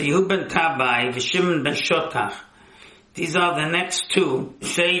Yehud ben Tabai, Shimon ben Shotach. These are the next two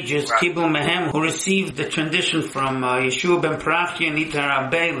sages, Kibul Mehem, who received the tradition from Yeshua ben Parachia and Itar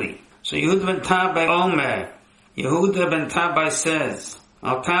Abeli. So Yehud ben Tabai Omer, Yehuda ben Tabai says,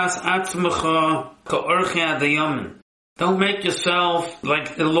 Al tas atzmecha ka'orchei adayamin. Don't make yourself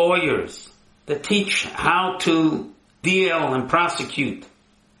like the lawyers that teach how to deal and prosecute.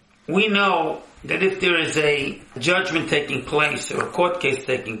 We know that if there is a judgment taking place or a court case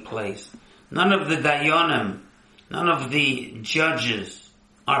taking place, none of the dayanim, none of the judges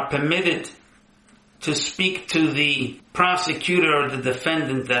are permitted to speak to the prosecutor or the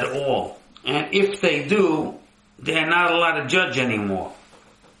defendant at all. And if they do, they are not allowed to judge anymore.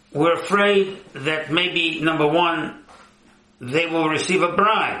 We're afraid that maybe, number one, they will receive a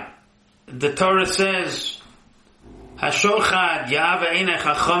bribe. The Torah says, HaShochad Ya'ava Einei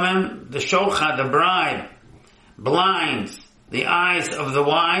Chachamim, the Shochad, the bribe, blinds the eyes of the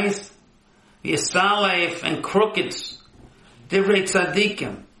wise, Yisaleif and crookeds, Divrei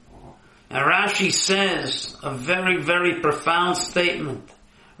Tzadikim. And Rashi says a very, very profound statement.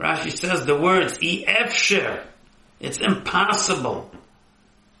 Rashi says the words, Efsher, it's impossible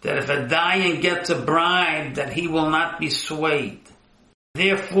that if a dayan gets a bribe that he will not be swayed.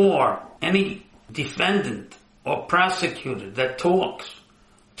 Therefore, any defendant or prosecutor that talks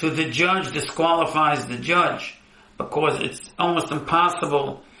to the judge disqualifies the judge, because it's almost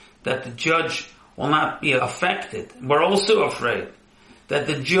impossible that the judge will not be affected. We're also afraid that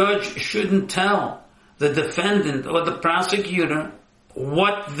the judge shouldn't tell the defendant or the prosecutor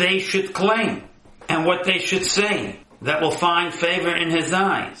what they should claim and what they should say that will find favor in his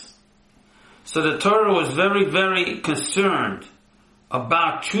eyes. So the Torah was very, very concerned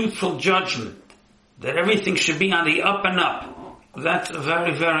about truthful judgment, that everything should be on the up and up. That's a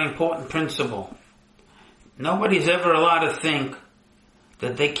very, very important principle. Nobody's ever allowed to think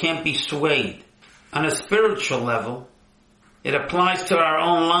that they can't be swayed. On a spiritual level, it applies to our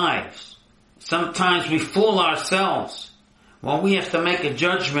own lives. Sometimes we fool ourselves. When we have to make a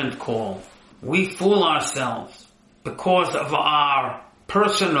judgment call, we fool ourselves because of our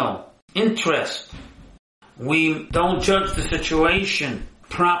personal interest. We don't judge the situation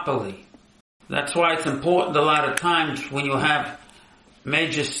properly. That's why it's important a lot of times when you have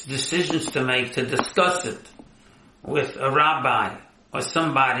major decisions to make, to discuss it with a rabbi or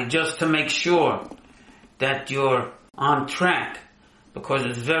somebody, just to make sure that you're on track, because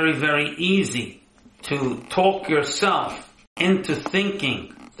it's very, very easy to talk yourself into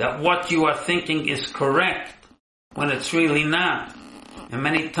thinking that what you are thinking is correct when it's really not. And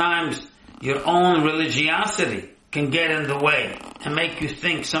many times your own religiosity can get in the way and make you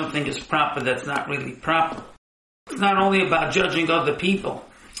think something is proper that's not really proper. It's not only about judging other people,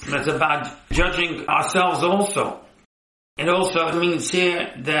 but it's about judging ourselves also. It also means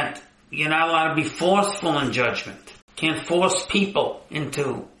here that you're not allowed to be forceful in judgment. Can't force people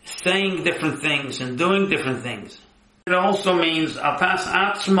into saying different things and doing different things. It also means, atas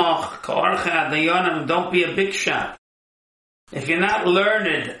atzmach ka'orchei adayanim, don't be a big shot. If you're not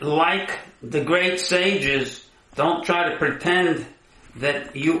learned like the great sages, don't try to pretend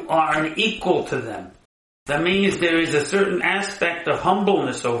that you are an equal to them. That means there is a certain aspect of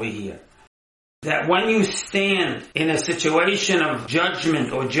humbleness over here. That when you stand in a situation of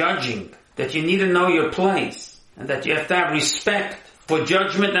judgment or judging, that you need to know your place, and that you have to have respect for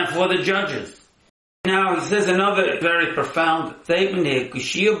judgment and for the judges. Now, he says another very profound statement here.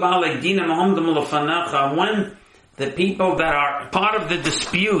 When the people that are part of the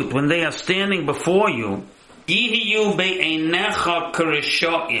dispute, when they are standing before you,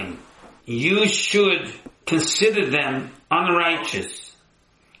 you should consider them unrighteous.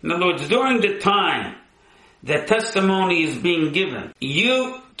 In other words, during the time that testimony is being given,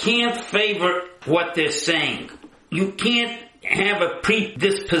 you can't favor what they're saying. You can't have a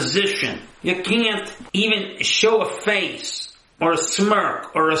predisposition. You can't even show a face or a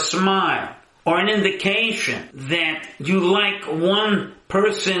smirk or a smile or an indication that you like one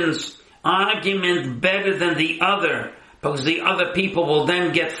person's argument better than the other, because the other people will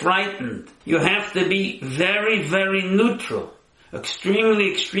then get frightened. You have to be very, very neutral.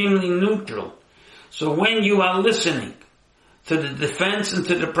 Extremely, extremely neutral. So when you are listening to the defense and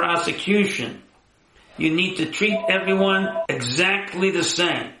to the prosecution, you need to treat everyone exactly the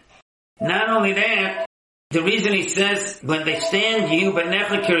same. Not only that, the reason he says, when they stand you,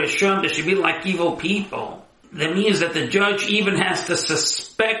 they should be like evil people. That means that the judge even has to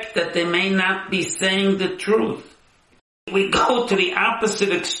suspect that they may not be saying the truth. We go to the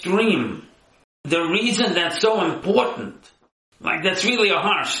opposite extreme. The reason that's so important, like that's really a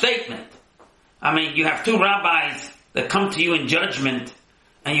harsh statement. I mean, you have two rabbis that come to you in judgment,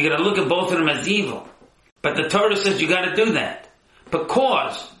 and you got to look at both of them as evil. But the Torah says you got to do that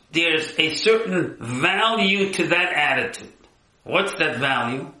because there's a certain value to that attitude. What's that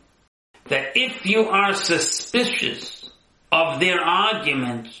value? That if you are suspicious of their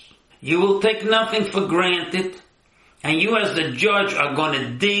arguments, you will take nothing for granted, and you as the judge are going to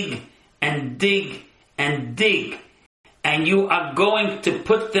dig and dig and dig, and you are going to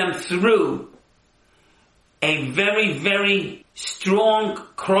put them through a very, very strong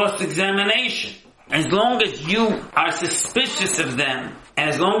cross-examination. As long as you are suspicious of them,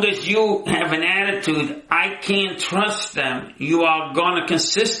 as long as you have an attitude, I can't trust them, you are going to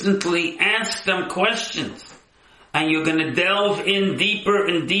consistently ask them questions. And you're going to delve in deeper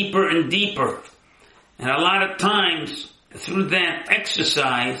and deeper and deeper. And a lot of times, through that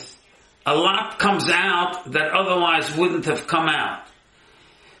exercise, a lot comes out that otherwise wouldn't have come out.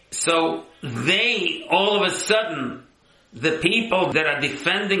 So they, all of a sudden, the people that are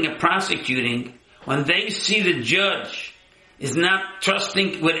defending and prosecuting, when they see the judge is not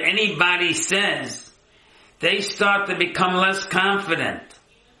trusting what anybody says, they start to become less confident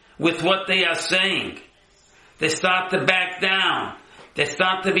with what they are saying. They start to back down. They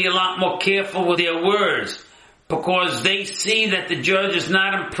start to be a lot more careful with their words because they see that the judge is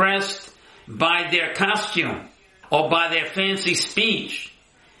not impressed by their costume or by their fancy speech.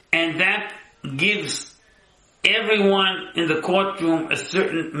 And that gives everyone in the courtroom a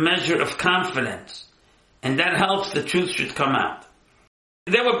certain measure of confidence. And that helps the truth should come out.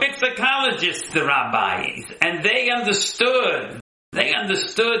 There were big psychologists, the rabbis, and they understood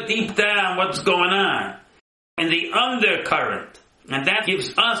deep down what's going on in the undercurrent. And that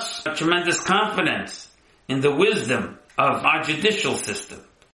gives us a tremendous confidence in the wisdom of our judicial system.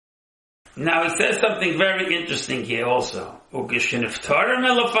 Now he says something very interesting here also. And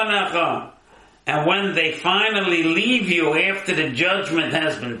when they finally leave you after the judgment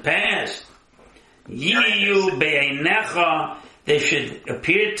has been passed, they should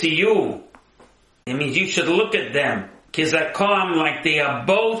appear to you. It means you should look at them, kizakom, like they are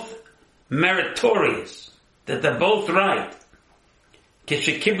both meritorious, that they're both right. When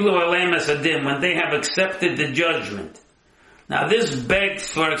they have accepted the judgment. Now this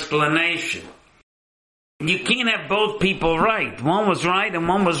begs for explanation. You can't have both people right. One was right and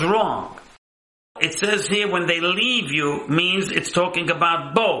one was wrong. It says here when they leave you means it's talking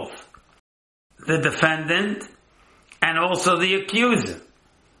about both. The defendant and also the accuser.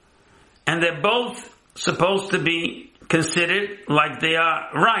 And they're both supposed to be considered like they are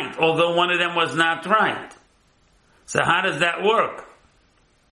right, although one of them was not right. So how does that work?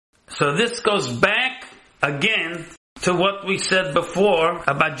 So this goes back again to what we said before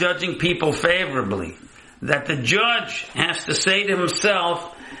about judging people favorably. That the judge has to say to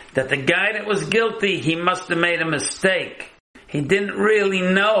himself that the guy that was guilty, he must have made a mistake. He didn't really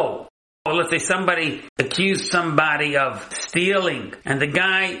know. Or let's say somebody accused somebody of stealing, and the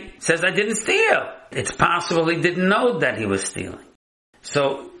guy says, I didn't steal. It's possible he didn't know that he was stealing.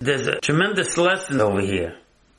 So there's a tremendous lesson over here.